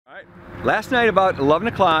Last night about 11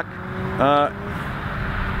 o'clock,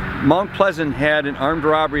 Mount Pleasant had an armed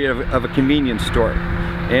robbery of a convenience store,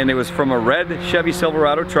 and it was from a red Chevy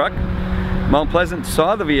Silverado truck. Mount Pleasant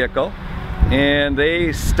saw the vehicle and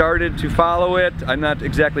they started to follow it. I'm not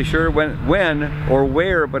exactly sure when or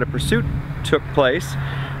where, but a pursuit took place.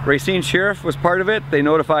 Racine Sheriff was part of it. They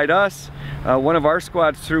notified us. One of our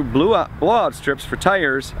squads threw blowout strips for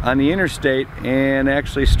tires on the interstate and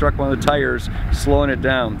actually struck one of the tires, slowing it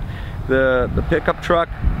down. The pickup truck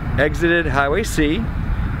exited Highway C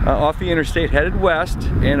off the interstate, headed west,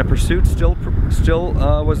 and a pursuit still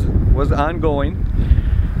was ongoing.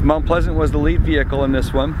 Mount Pleasant was the lead vehicle in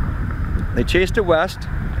this one. They chased it west,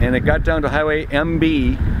 and it got down to Highway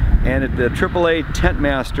MB, and at the AAA Tent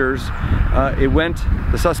Masters,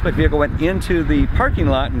 the suspect vehicle went into the parking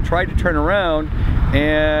lot and tried to turn around,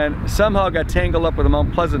 and somehow got tangled up with the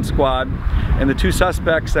Mount Pleasant squad, and the two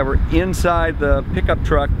suspects that were inside the pickup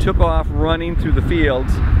truck took off running through the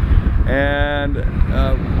fields, and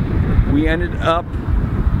we ended up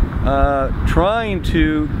trying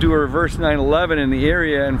to do a reverse 911 in the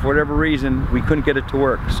area, and for whatever reason we couldn't get it to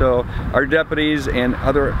work. So our deputies and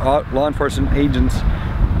other law enforcement agents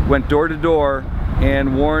went door to door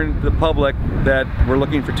and warned the public that we're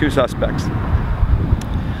looking for two suspects.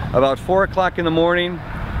 About 4 o'clock in the morning,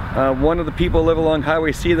 one of the people who live along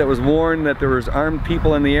Highway C that was warned that there was armed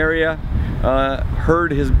people in the area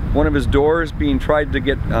heard one of his doors being tried to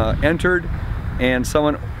get entered, and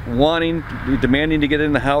someone demanding to get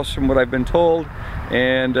in the house, from what I've been told,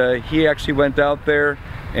 and he actually went out there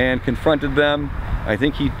and confronted them. I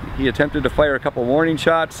think he attempted to fire a couple warning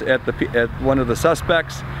shots at one of the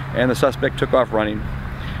suspects, and the suspect took off running.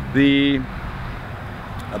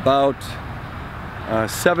 About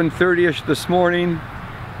 7:30ish this morning,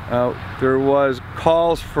 there was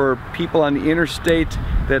calls for people on the interstate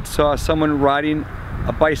that saw someone riding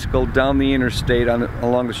a bicycle down the interstate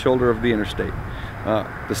along the shoulder of the interstate.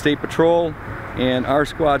 The State Patrol and our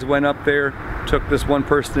squads went up there, took this one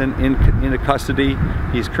person into custody.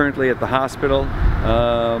 He's currently at the hospital,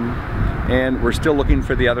 and we're still looking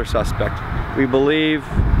for the other suspect. We believe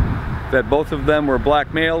that both of them were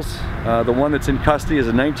black males. The one that's in custody is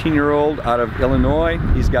a 19-year-old out of Illinois.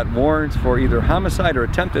 He's got warrants for either homicide or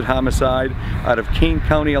attempted homicide out of Kane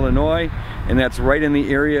County, Illinois, and that's right in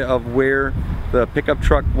the area of where the pickup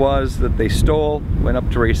truck was that they stole. Went up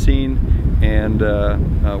to Racine, and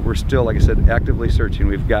we're still, like I said, actively searching.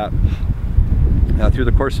 We've got through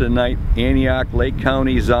the course of the night, Antioch, Lake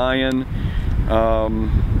County, Zion,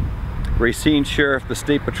 Racine Sheriff, the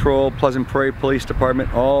State Patrol, Pleasant Prairie Police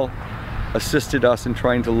Department, all assisted us in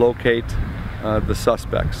trying to locate the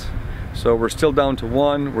suspects. So we're still down to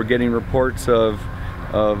one. We're getting reports of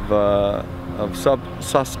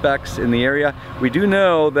suspects in the area. We do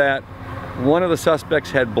know that one of the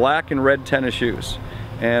suspects had black and red tennis shoes,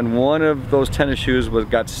 and one of those tennis shoes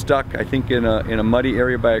got stuck, I think, in a muddy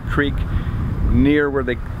area by a creek near where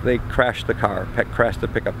they crashed the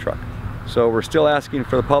pickup truck. So we're still asking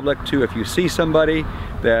for the public to, if you see somebody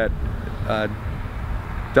that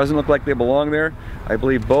doesn't look like they belong there. I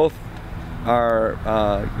believe both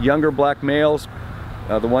are younger black males.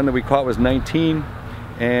 The one that we caught was 19,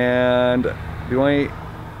 and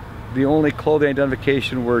the only clothing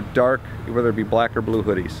identification were dark, whether it be black or blue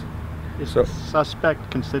hoodies. Is the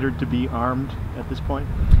suspect considered to be armed at this point?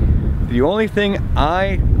 The only thing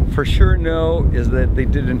I for sure know is that they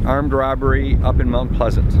did an armed robbery up in Mount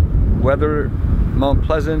Pleasant. Whether Mount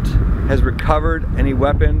Pleasant has recovered any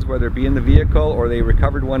weapons, whether it be in the vehicle or they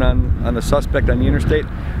recovered one on the suspect on the interstate,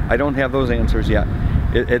 I don't have those answers yet.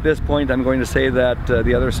 At this point, I'm going to say that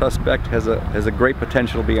the other suspect has a great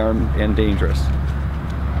potential to be armed and dangerous.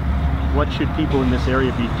 What should people in this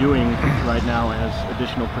area be doing right now as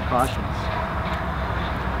additional precautions?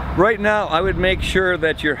 Right now, I would make sure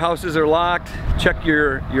that your houses are locked. Check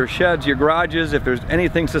your sheds, your garages, if there's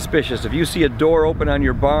anything suspicious. If you see a door open on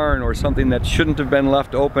your barn or something that shouldn't have been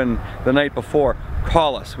left open the night before,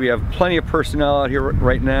 call us. We have plenty of personnel out here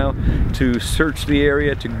right now to search the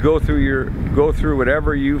area, to go through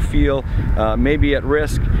whatever you feel may be at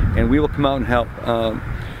risk, and we will come out and help.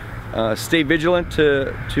 Stay vigilant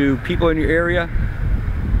to people in your area.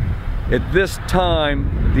 At this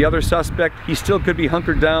time, the other suspect, he still could be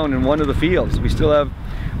hunkered down in one of the fields. We still have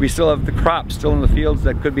the crops still in the fields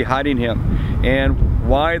that could be hiding him. And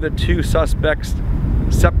why the two suspects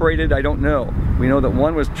separated, I don't know. We know that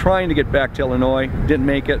one was trying to get back to Illinois, didn't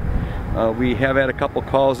make it. We have had a couple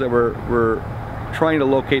calls that we're trying to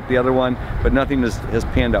locate the other one, but nothing has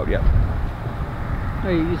panned out yet.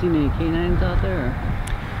 Are you using any canines out there? Or?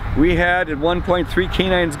 We had at one point 3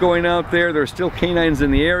 canines going out there. There's still canines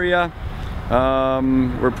in the area.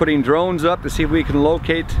 We're putting drones up to see if we can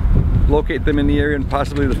locate them in the area and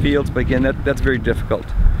possibly the fields, but again, that's very difficult.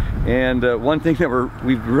 And one thing that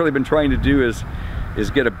we've really been trying to do is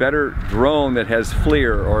get a better drone that has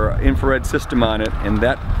FLIR or infrared system on it, and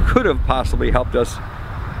that could have possibly helped us.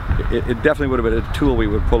 It definitely would have been a tool we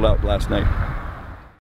would pull out last night.